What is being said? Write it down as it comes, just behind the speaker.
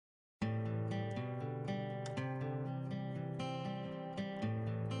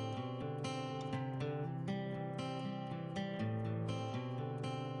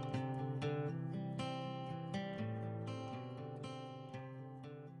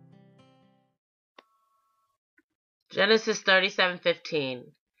Genesis 37:15.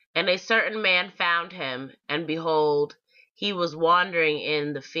 And a certain man found him, and behold, he was wandering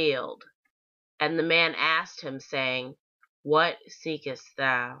in the field. And the man asked him, saying, What seekest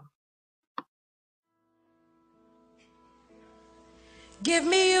thou? Give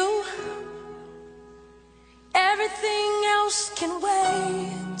me you. Everything else can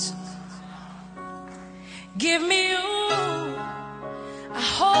wait. Give me you. I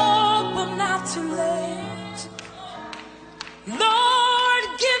hope I'm not too late. Lord,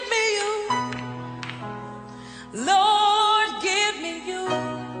 give me you. Lord, give me you.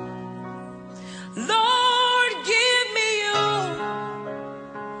 Lord, give me you.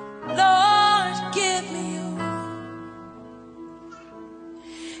 Lord, give me you.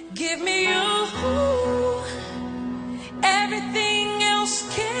 Give me you. Everything else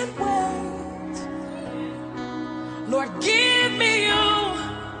can wait. Lord, give me you.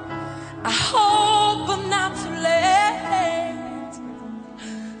 I hope I'm not too late.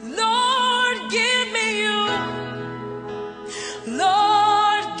 Lord, give me you.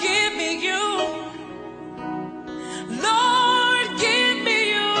 Lord, give me you. Lord, give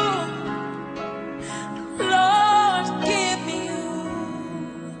me you. Lord, give me you.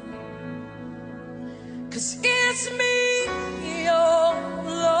 'Cause it's me, oh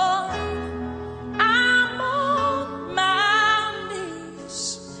Lord. I'm on my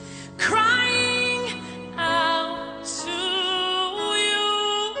knees, crying out to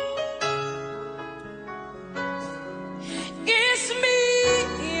you. It's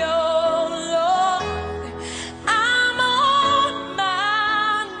me, oh Lord. I'm on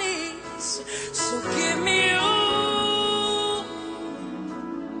my knees, so give me you.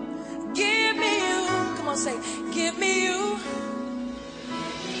 Give me you. Come on, say, give me you.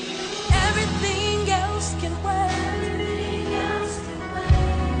 Everything else can wait.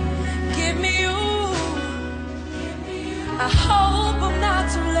 Give me you. I hope I'm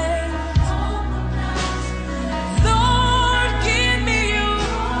not too late. Lord, give me you.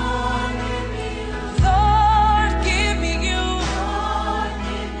 Lord, give me you.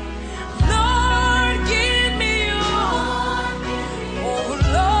 Lord, give me you. Oh,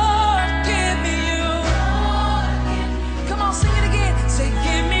 Lord, give me you. Come on, sing it again. Say,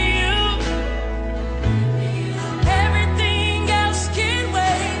 give me you. Everything else can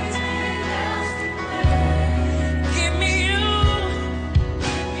wait. Give me you.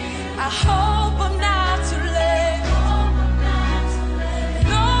 I hope I'm not too late.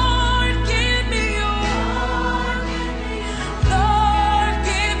 Lord, give me you. Lord,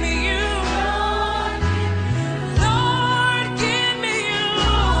 give me you. Lord, give me you.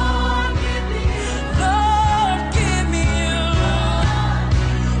 Lord, give me you.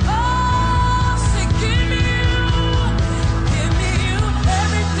 Oh, say, give me you. Give me you.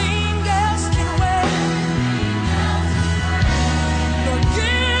 Everything else can wait. Lord,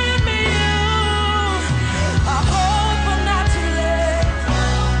 give me you. I hope I'm not too late.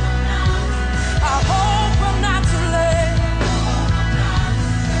 I hope I'm not too late.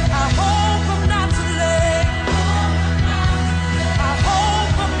 I hope I'm not too late. I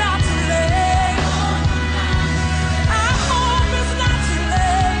hope I'm not too late. I hope it's not too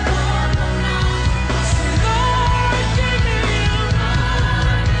late. Say, Lord, give me you.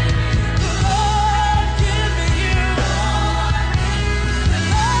 Lord, give me you.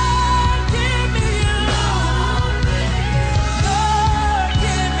 Lord, give me you. Lord,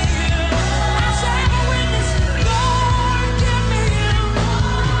 give me you. I say, I'm a witness. Lord, give me you.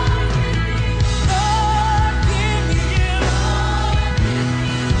 Lord, give me you.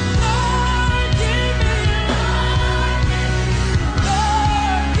 Lord, give me you.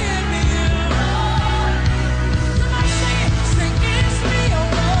 Lord, give me you. Come on, sing it. Sing, it's me, oh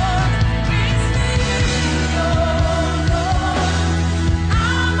Lord. It's me, oh Lord.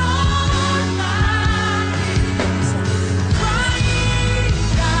 I'm on my knees, crying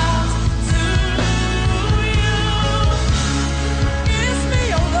out to you. It's me,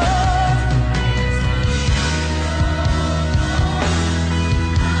 oh Lord.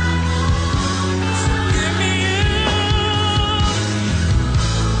 So give me you.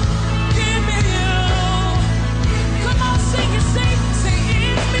 Give me you. Come on, sing it, sing, say,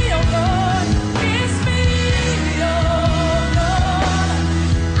 it's me, oh Lord. It's me, oh Lord.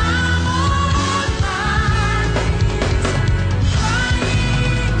 I'm on my knees,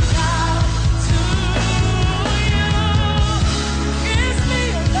 crying out to you. It's me,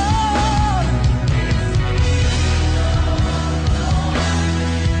 oh Lord.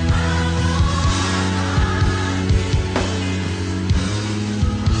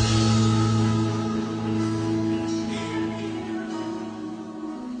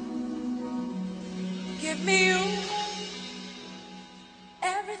 Give me you.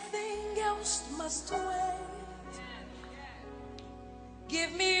 must wait.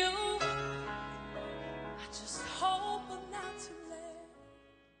 Give me you. I just hope I'm not too late.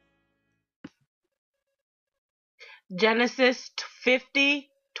 Genesis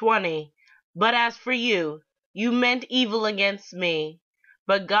 50:20. But as for you, you meant evil against me,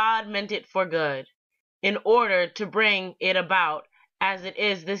 but God meant it for good, in order to bring it about as it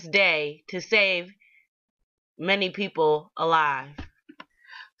is this day, to save many people alive.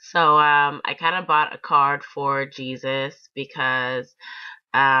 So I kind of bought a card for Jesus because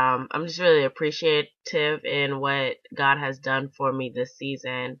I'm just really appreciative in what God has done for me this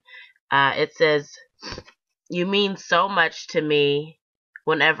season. It says, "You mean so much to me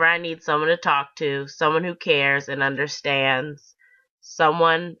whenever I need someone to talk to, someone who cares and understands,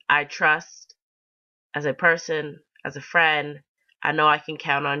 someone I trust as a person, as a friend. I know I can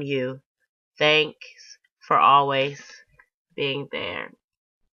count on you. Thanks for always being there."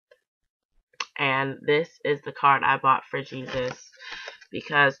 And this is the card I bought for Jesus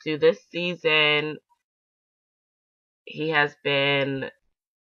because through this season, he has been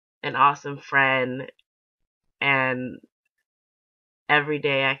an awesome friend, and every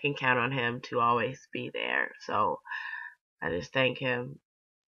day I can count on him to always be there. So I just thank him.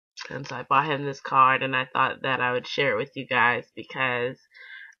 And so I bought him this card, and I thought that I would share it with you guys because,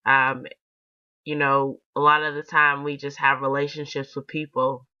 you know, a lot of the time we just have relationships with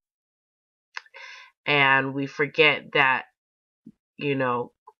people and we forget that, you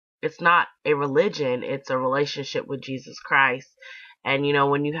know, it's not a religion, it's a relationship with Jesus Christ. And, you know,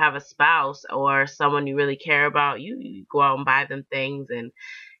 when you have a spouse or someone you really care about, you go out and buy them things, and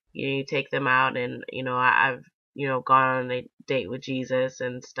you take them out. And, you know, I've, you know, gone on a date with Jesus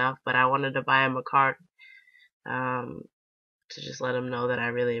and stuff, but I wanted to buy him a card to just let him know that I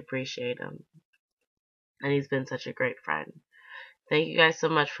really appreciate him. And he's been such a great friend. Thank you guys so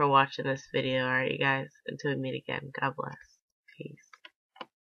much for watching this video. Alright, you guys, until we meet again, God bless. Peace.